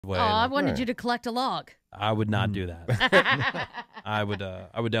way. Oh, I And wanted you to collect a log. I would not do that. I would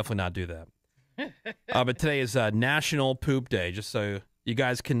definitely not do that. But today is National Poop Day, just so you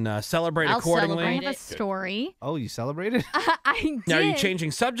guys can celebrate I'll accordingly. celebrate I have a story. Oh, you celebrated? I did. Now, are you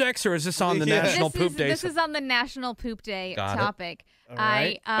changing subjects, or is this on the Yeah. National Poop Day? This is on the National Poop Day Got it. topic. All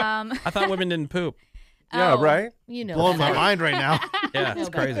right. I I thought women didn't poop. Yeah, oh, right? You know, Blowing my better. mind right now. Yeah, it's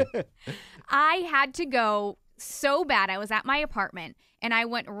crazy. I had to go so bad. I was at my apartment and I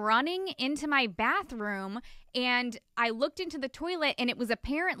went running into my bathroom and I looked into the toilet and it was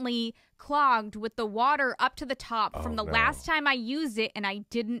apparently clogged with the water up to the top from the last time I used it and I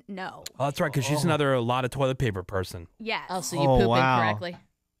didn't know. Oh, that's right, because she's a lot of toilet paper person. Yes. Oh, so you Oh, poop wow. incorrectly.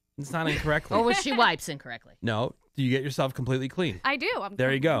 It's not incorrectly. Or was she wipes incorrectly? No, you get yourself completely clean. I do. I'm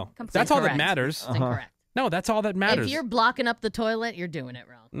There you go. completely That's all that correct. matters. It's incorrect. No, that's all that matters. If you're blocking up the toilet, you're doing it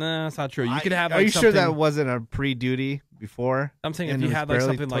wrong. No, that's not true. You could have. Like, Are you sure that something- wasn't a pre-duty before? I'm saying and if it you was had like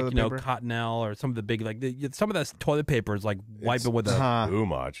barely something like toilet paper? Cottonelle or some of the big some of that toilet paper is like wipe it with a Too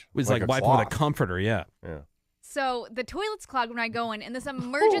much. was like a wiping with a cloth. comforter. Yeah. Yeah. So the toilet's clogged when I go in this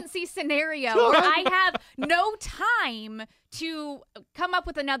emergency scenario where I have no time to come up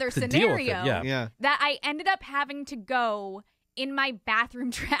with another To deal with it, scenario yeah. Yeah. that I ended up having to go in my bathroom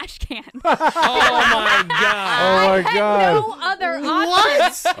trash can. Oh my god. Oh my I had god. no other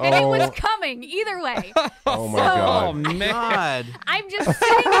option, and it was Oh. coming either way. Oh my So- Oh god. man. God. I'm just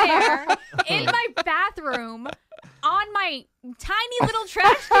sitting there in my bathroom on my tiny little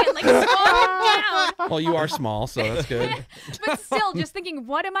trash can, like falling down. Well, you are small, so that's good. But still, just thinking,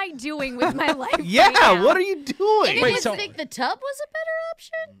 what am I doing with my life? Yeah, right now? what are you doing? And Wait, you would so- think the tub was a better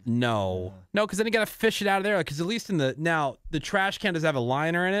option? No, because then you got to fish it out of there. Because at least the trash can does have a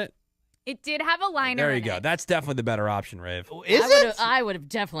liner in it. It did have a liner. There you in go. it. That's definitely the better option, Rave. Is it? I would have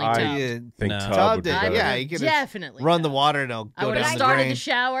definitely I- tubbed. Yeah, Think No. tub Tubbed would be it. better. Yeah, you could Definitely run the tubbed. water and it'll I go would down have the started drain. the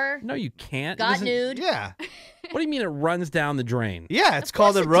shower, No, you can't. It got doesn't- nude. Yeah. What do you mean it runs down the drain? Yeah, it's Of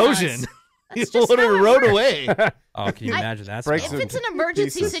course called it erosion. does. You That's just would have how it rode works. away. Oh, can you imagine that? Breaks smell? If it's an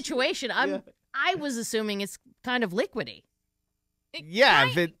emergency pieces. situation, I was assuming it's kind of liquidy. Yeah,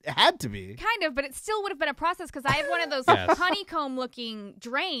 if it had to be. Kind of, but it still would have been a process because I have one of those Yes. honeycomb-looking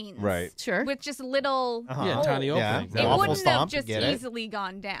drains, Right. Sure. with just little. Uh-huh. Yeah, tiny Yeah. openings. It Awful wouldn't stomp, have just get it. easily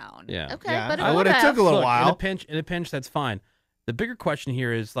gone down. Yeah. Okay, Yeah, but it I would would have have. took a little Look, while. in a pinch, that's fine. The bigger question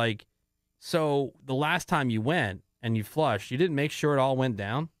here is like, so the last time you went and you flushed, you didn't make sure it all went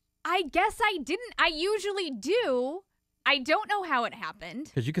down I guess I didn't. I usually do. I don't know how it happened.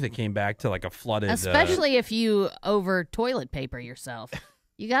 because you could have came back to like a flooded. Especially if you over toilet paper yourself.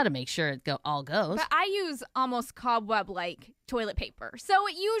 You got to make sure it all goes. But I use almost cobweb-like toilet paper. So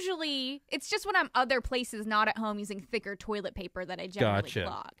it's just when I'm other places, not at home, using thicker toilet paper that I generally Gotcha.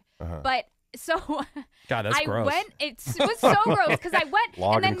 clog. Uh-huh. But so God, that's I gross. went, it was so gross because I went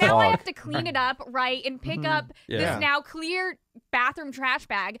Log and then and now I clog. have to clean it up, right, and pick up Yeah. this now clear bathroom trash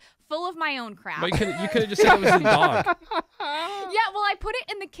bag full of my own crap. But you could have just said it was the dog. Yeah, well, I put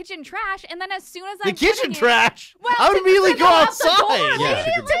it in the kitchen trash, and then as soon as The I'm kitchen putting it- trash. Well, I would to immediately get go it out the door, outside. I Yeah.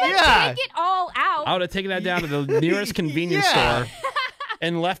 needed to then Yeah. take it all out. I would have taken that down to the nearest convenience Yeah. store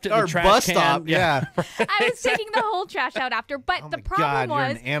and left it in Or the trash bus can. stop. Yeah. I was taking the whole trash out after, but Oh the my problem God, you're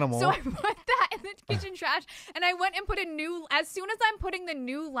was, an animal. so I put that in the kitchen trash, and I went and put as soon as I'm putting the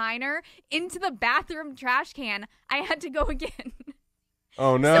new liner into the bathroom trash can, I had to go again.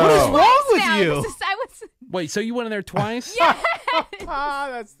 Oh no. What is wrong with Now, you? I was, Wait, so you went in there twice? yeah. Ah,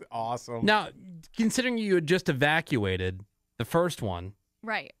 that's awesome. Now, considering you had just evacuated the first one,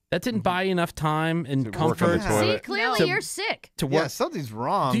 Right. that didn't buy you enough time and To work on the comfort Yeah. See, toilet. clearly No. you're sick. to Yeah, work. something's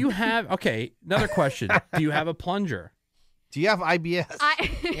wrong. Do you have another question? Do you have a plunger? Do you have IBS?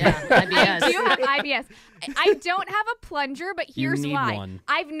 Yeah, I IBS. do have IBS. I don't have a plunger, but You here's need why. one.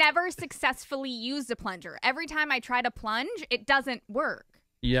 I've never successfully used a plunger. Every time I try to plunge, it doesn't work.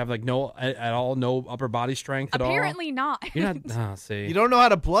 You have like no at all, no upper body strength at all. Apparently not. You're not. Oh, see, You don't know how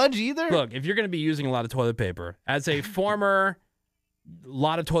to plunge either? look, if you're going to be using a lot of toilet paper, as a former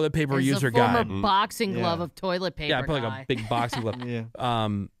lot of toilet paper As user a former guy, boxing glove Yeah. of toilet paper yeah, I put like guy. a big boxing glove.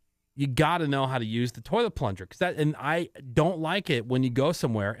 Yeah. You got to know how to use the toilet plunger and I don't like it when you go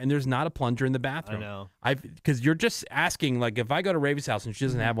somewhere and there's not a plunger in the bathroom. know. Because you're just asking, like, if I go to Ravi's house and she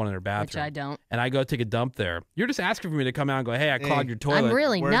doesn't have one in her Which bathroom, I don't. and I go take a dump there, you're just asking for me to come out and go, hey, I clogged your toilet. I'm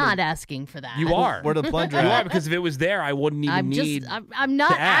really Where not the- asking for that. You are. Where the plunger You are, at? because if it was there, I wouldn't even I'm need. I'm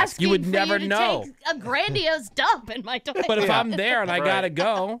not to ask. asking You would for never you to know. take a grandiose dump in my toilet. But if I'm there and I gotta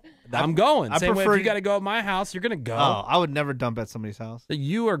go, I'm going. I Same way prefer- if you gotta go at my house, you're gonna go. Oh, I would never dump at somebody's house.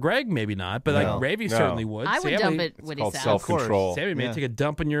 You or Greg maybe not, but No. like Ravy No. certainly would. I would Sammy, dump at It's Woody's called house. self-control. Sammy may Yeah. take a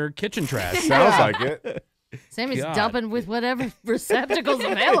dump in your kitchen trash. Sounds like it. Sammy's God. dumping with whatever receptacles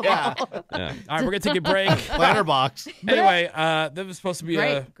available. Yeah. All right, we're gonna take a break. Planter box. Anyway, that was supposed to be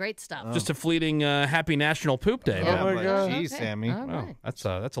Great stuff. just a fleeting Happy National Poop Day. Yeah, my but God. Geez, Okay. Sammy. All Wow, right.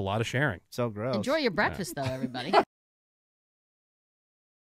 that's a lot of sharing. So gross. Enjoy your breakfast, though, everybody.